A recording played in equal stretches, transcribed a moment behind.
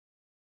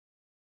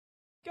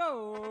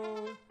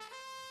go!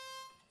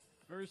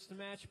 First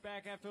match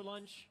back after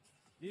lunch.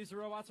 These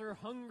robots are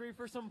hungry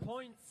for some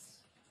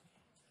points.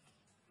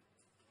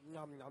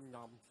 Nom nom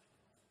nom.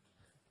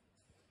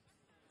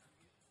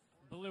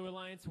 Blue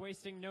Alliance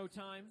wasting no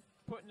time,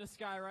 putting a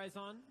skyrise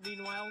on.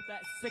 Meanwhile,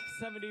 that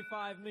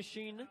 675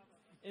 machine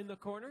in the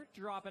corner,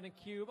 dropping a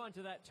cube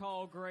onto that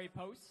tall gray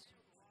post.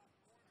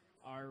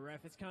 Our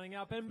ref is coming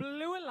up, and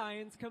Blue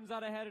Alliance comes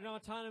out ahead and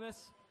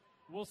autonomous.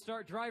 We'll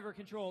start driver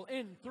control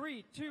in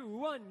 3, 2,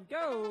 1,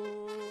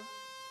 go!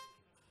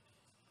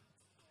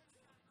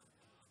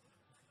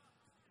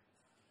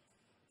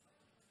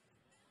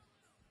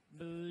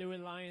 Blue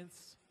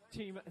Alliance,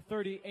 team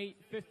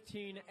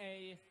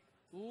 3815A,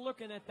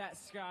 looking at that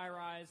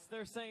skyrise.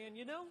 They're saying,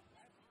 you know,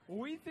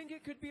 we think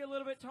it could be a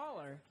little bit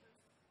taller.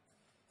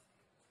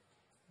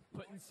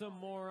 Putting some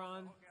more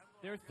on.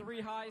 They're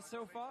 3 high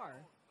so far.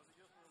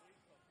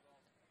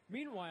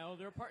 Meanwhile,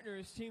 their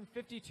partners, team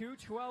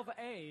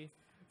 5212A,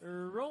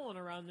 rolling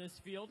around this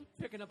field,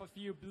 picking up a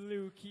few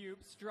blue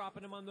cubes,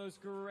 dropping them on those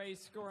gray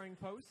scoring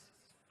posts.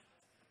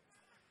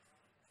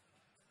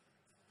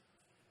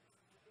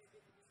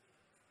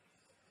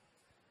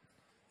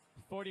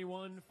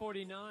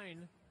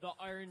 (41-49), the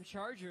Iron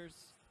Chargers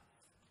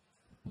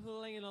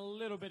playing a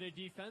little bit of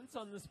defense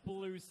on this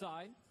blue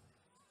side.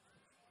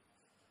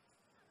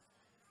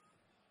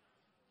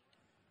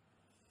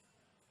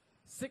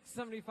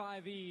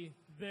 (675E)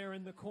 there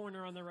in the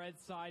corner on the red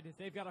side.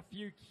 They've got a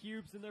few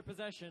cubes in their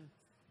possession.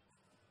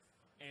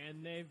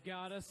 And they've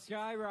got a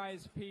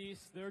skyrise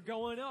piece. They're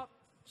going up,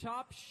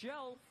 top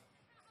shelf.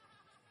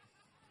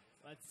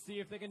 Let's see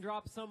if they can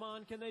drop some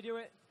on. Can they do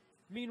it?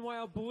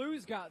 Meanwhile,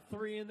 Blue's got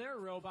 3 in their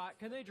robot.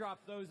 Can they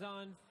drop those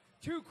on?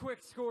 2 quick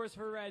scores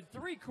for Red,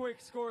 3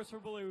 quick scores for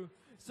Blue.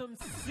 Some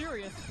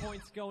serious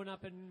points going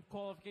up in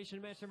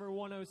qualification match number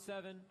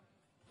 107.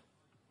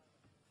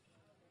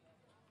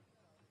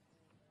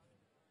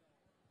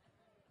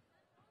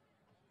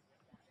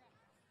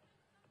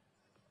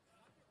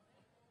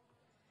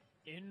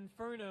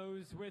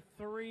 Infernos with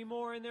 3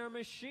 more in their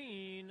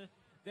machine.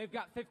 They've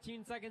got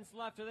 15 seconds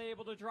left. Are they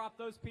able to drop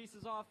those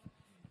pieces off?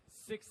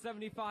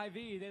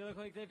 675E, they look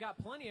like they've got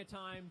plenty of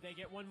time. They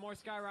get 1 more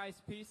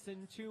skyrise piece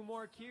and 2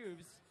 more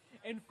cubes.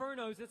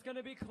 Infernos, it's going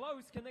to be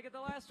close. Can they get the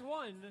last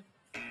one?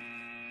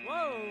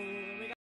 Whoa!